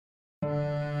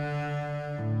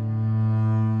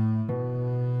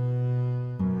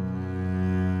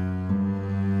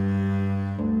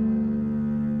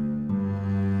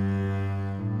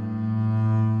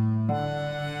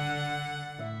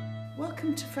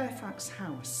Welcome to Fairfax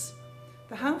House.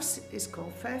 The house is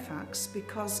called Fairfax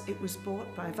because it was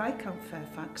bought by Viscount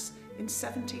Fairfax in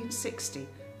 1760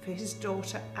 for his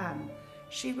daughter Anne.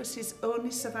 She was his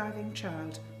only surviving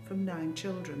child from 9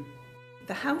 children.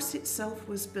 The house itself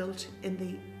was built in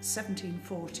the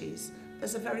 1740s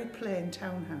as a very plain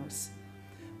townhouse,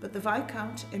 but the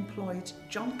Viscount employed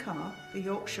John Carr, the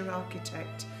Yorkshire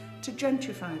architect, to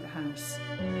gentrify the house.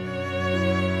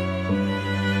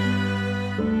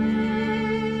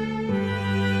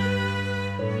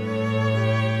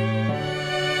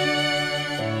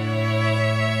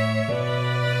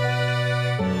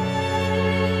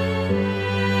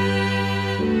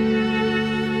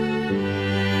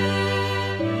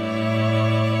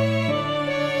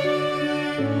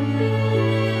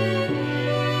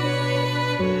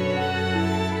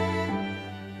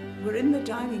 We're in the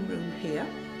dining room here,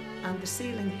 and the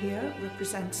ceiling here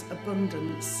represents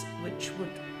abundance, which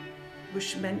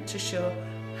was meant to show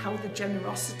how the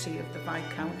generosity of the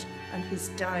Viscount and his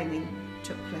dining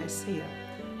took place here.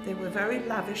 They were very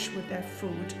lavish with their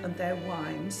food and their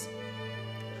wines,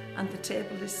 and the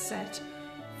table is set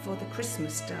for the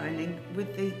Christmas dining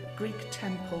with the Greek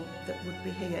temple that would be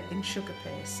here in sugar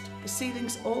paste. The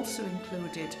ceilings also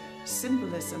included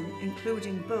symbolism,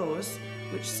 including bows,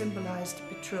 which symbolised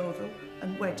betrothal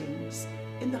and weddings,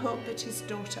 in the hope that his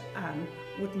daughter Anne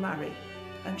would marry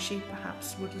and she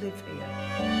perhaps would live here.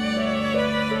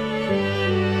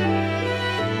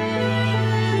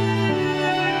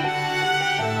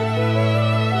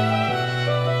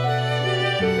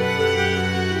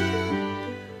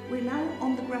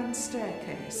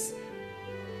 Staircase.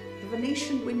 The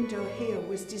Venetian window here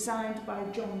was designed by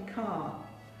John Carr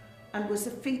and was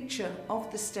a feature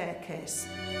of the staircase.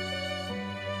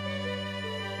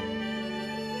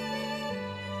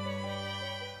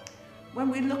 When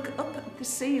we look up at the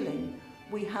ceiling,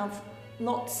 we have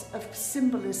lots of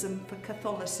symbolism for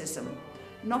Catholicism,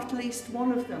 not least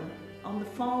one of them on the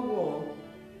far wall.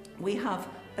 We have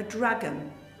a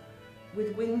dragon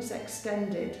with wings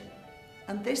extended.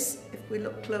 And this, if we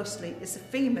look closely, is a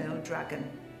female dragon.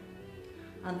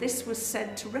 And this was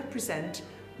said to represent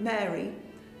Mary,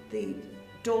 the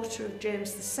daughter of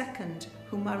James II,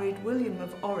 who married William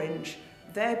of Orange,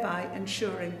 thereby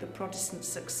ensuring the Protestant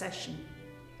succession.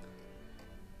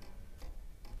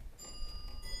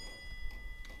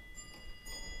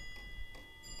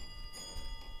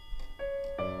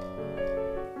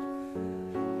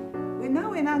 We're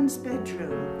now in Anne's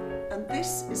bedroom. And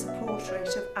this is a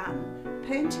portrait of Anne,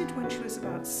 painted when she was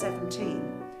about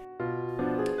 17.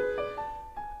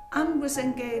 Anne was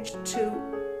engaged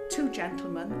to 2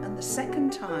 gentlemen, and the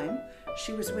second time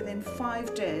she was within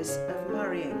 5 days of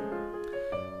marrying.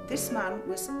 This man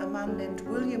was a man named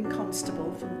William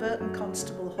Constable from Burton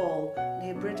Constable Hall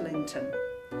near Bridlington.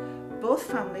 Both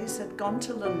families had gone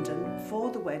to London for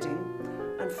the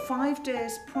wedding, and 5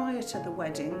 days prior to the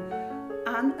wedding,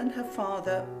 Anne and her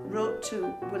father wrote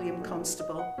to William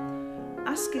Constable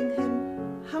asking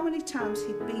him how many times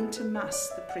he'd been to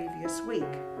Mass the previous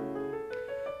week.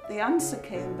 The answer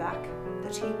came back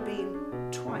that he'd been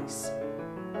twice.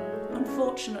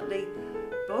 Unfortunately,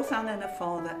 both Anne and her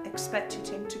father expected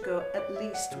him to go at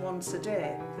least once a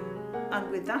day, and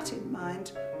with that in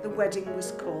mind, the wedding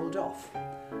was called off,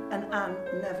 and Anne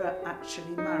never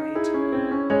actually married.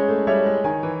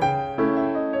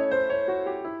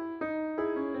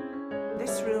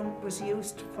 This room was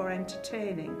used for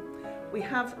entertaining. We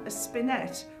have a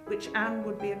spinet which Anne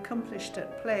would be accomplished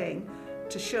at playing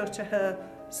to show to her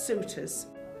suitors.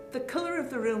 The colour of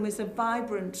the room is a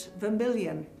vibrant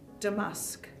vermilion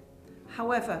damask.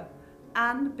 However,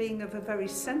 Anne, being of a very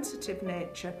sensitive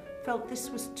nature, felt this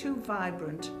was too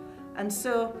vibrant and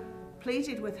so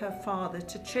pleaded with her father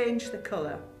to change the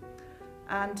colour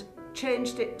and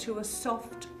changed it to a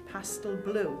soft pastel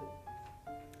blue.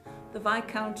 The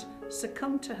Viscount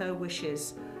succumbed to her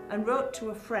wishes and wrote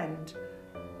to a friend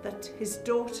that his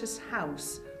daughter's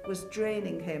house was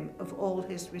draining him of all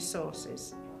his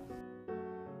resources.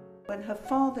 When her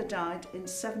father died in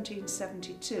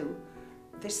 1772,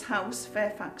 this house,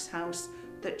 Fairfax House,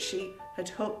 that she had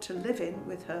hoped to live in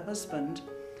with her husband,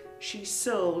 she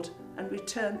sold and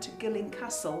returned to Gilling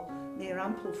Castle near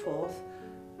Ampleforth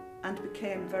and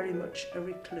became very much a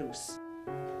recluse.